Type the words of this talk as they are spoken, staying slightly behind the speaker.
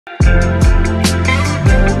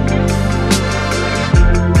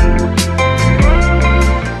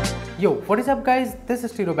What is up guys, this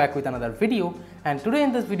is Tiro back with another video, and today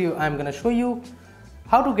in this video I am gonna show you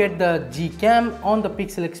how to get the GCam on the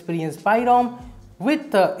Pixel Experience PyROM with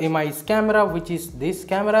the MIUI's camera, which is this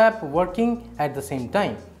camera app, working at the same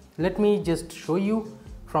time. Let me just show you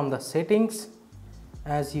from the settings.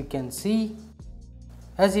 As you can see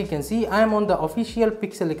I am on the official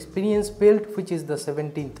Pixel Experience build, which is the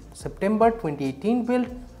 17th September 2018 build,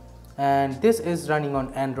 and this is running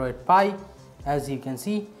on Android Pie, as you can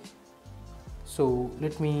see. So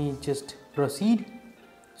let me just proceed.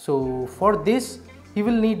 So for this you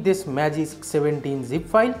will need this Magisk 17 zip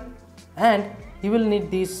file, and you will need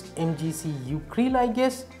this MGC ukreel, I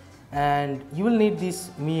guess, and you will need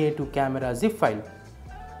this MIUI camera zip file.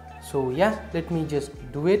 So yeah, let me just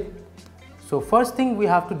do it. So first thing we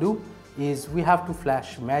have to do is we have to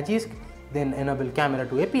flash Magisk, then enable camera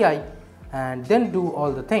to API, and then do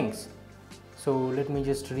all the things. So let me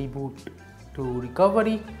just reboot to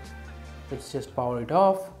recovery. Let's just power it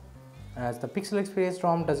off, as the Pixel Experience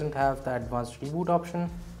ROM doesn't have the advanced reboot option.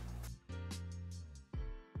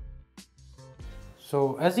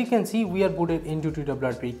 So as you can see, we are booted into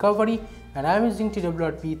TWRP recovery, and I am using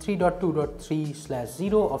TWRP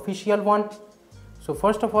 3.2.3/0 official one. So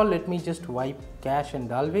first of all, let me just wipe cache and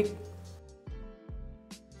Dalvik.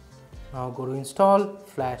 Now go to install,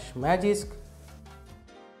 flash Magisk,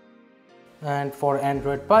 and for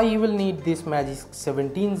Android Pie you will need this Magisk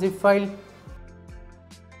 17 zip file.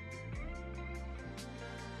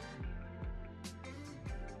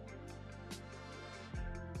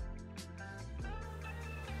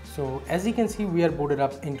 So as you can see, we are booted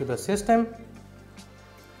up into the system.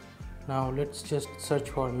 Now let's just search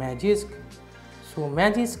for Magisk. So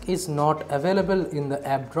Magisk is not available in the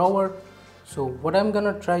app drawer. So what I'm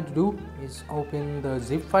gonna try to do is open the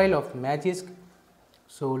zip file of Magisk.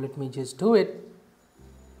 So let me just do it.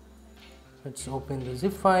 Let's open the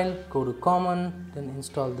zip file, go to common, then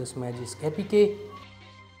install this Magisk APK.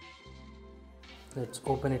 Let's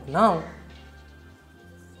open it now.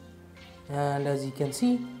 And as you can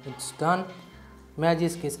see, it's done.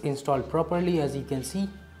 Magisk is installed properly. As you can see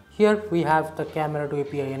here, we have the camera to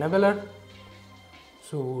API enabler.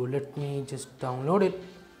 So let me just download it.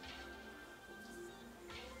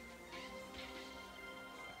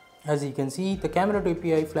 As you can see, the camera to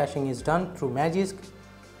API flashing is done through Magisk.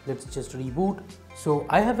 Let's just reboot. So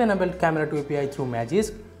I have enabled camera to API through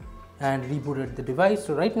Magisk and rebooted the device.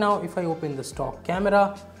 So right now if I open the stock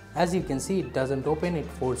camera, as you can see, it doesn't open, it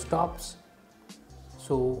force stops.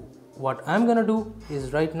 So what I'm gonna do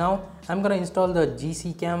is right now I'm gonna install the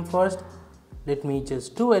GCam first. Let me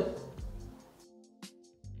just do it.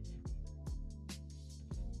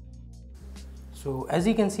 So as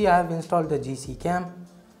you can see, I have installed the GCam.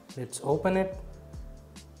 Let's open it,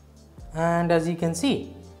 and as you can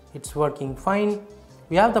see, it's working fine.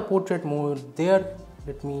 We have the portrait mode there.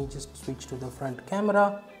 Let me just switch to the front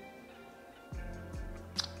camera.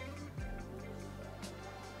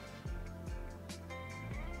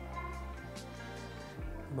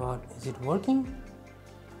 But is it working?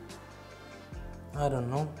 I don't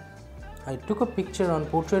know. I took a picture on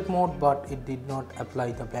portrait mode, but it did not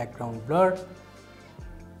apply the background blur.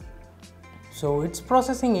 So it's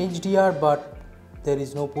processing HDR, but there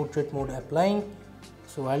is no portrait mode applying.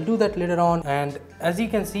 So I'll do that later on. And as you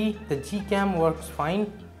can see, the GCam works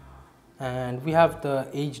fine, and we have the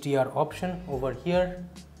HDR option over here,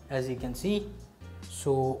 as you can see.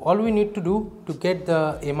 So all we need to do to get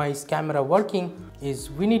the MIUI's camera working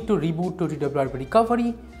is we need to reboot to TWRP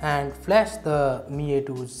recovery and flash the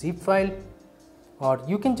MIUI zip file, or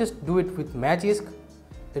you can just do it with Magisk.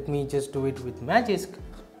 Let me just do it with Magisk.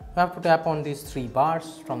 You have to tap on these three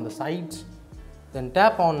bars from the sides, then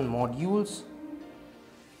tap on modules,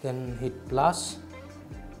 then hit plus,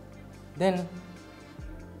 then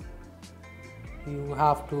you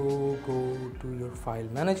have to go to your file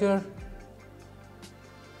manager,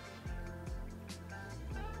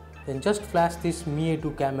 then just flash this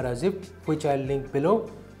MIUI camera zip, which I'll link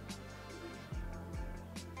below.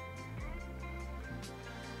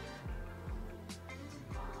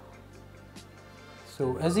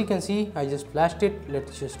 So as you can see, I just flashed it.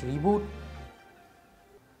 Let's just reboot.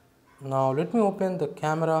 Now let me open the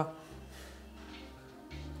camera,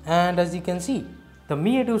 and as you can see, the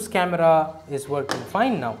MIUI's camera is working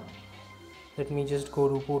fine now. Let me just go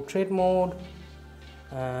to portrait mode,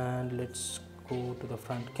 and let's go to the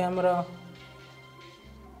front camera.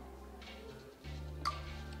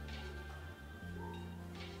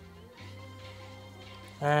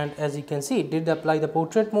 And as you can see, it did apply the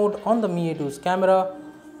portrait mode on the MIUI's camera.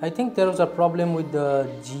 I think there was a problem with the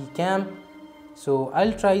GCam, so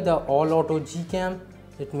I'll try the all auto GCam.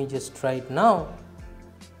 Let me just try it now.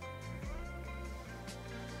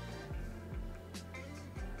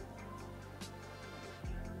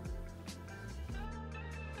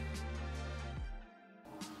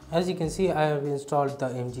 As you can see, I have installed the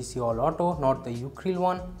MGC All Auto, not the Ucrill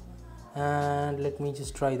one. And let me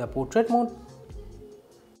just try the portrait mode.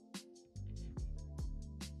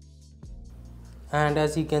 And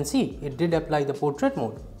as you can see, it did apply the portrait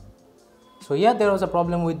mode. So yeah, there was a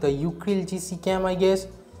problem with the Ucrill GCam, I guess,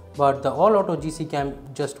 but the All Auto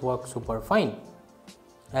GCam just works super fine.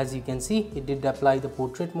 As you can see, it did apply the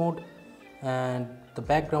portrait mode and the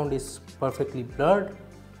background is perfectly blurred.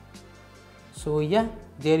 So yeah,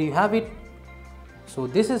 there you have it. So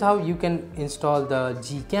this is how you can install the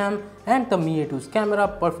GCam and the MIUI 2's camera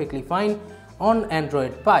perfectly fine on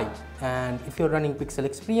Android Pie. And if you're running Pixel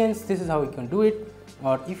Experience, this is how you can do it.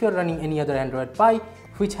 Or if you're running any other Android Pie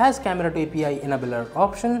which has camera to API enabler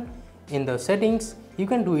option in the settings, you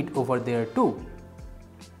can do it over there too.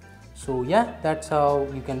 So yeah, that's how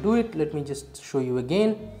you can do it. Let me just show you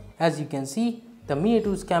again. As you can see, the MIUI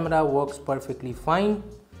 2's camera works perfectly fine,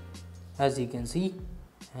 as you can see,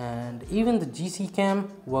 and even the GCam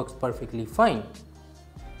works perfectly fine,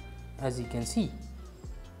 as you can see.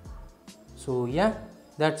 So yeah,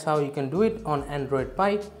 that's how you can do it on Android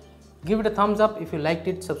Pie. Give it a thumbs up if you liked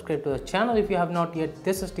it. Subscribe to the channel if you have not yet.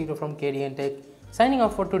 This is Tito from KDN Tech signing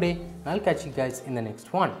off for today. I'll catch you guys in the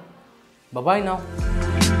next one. Bye bye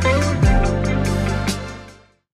now.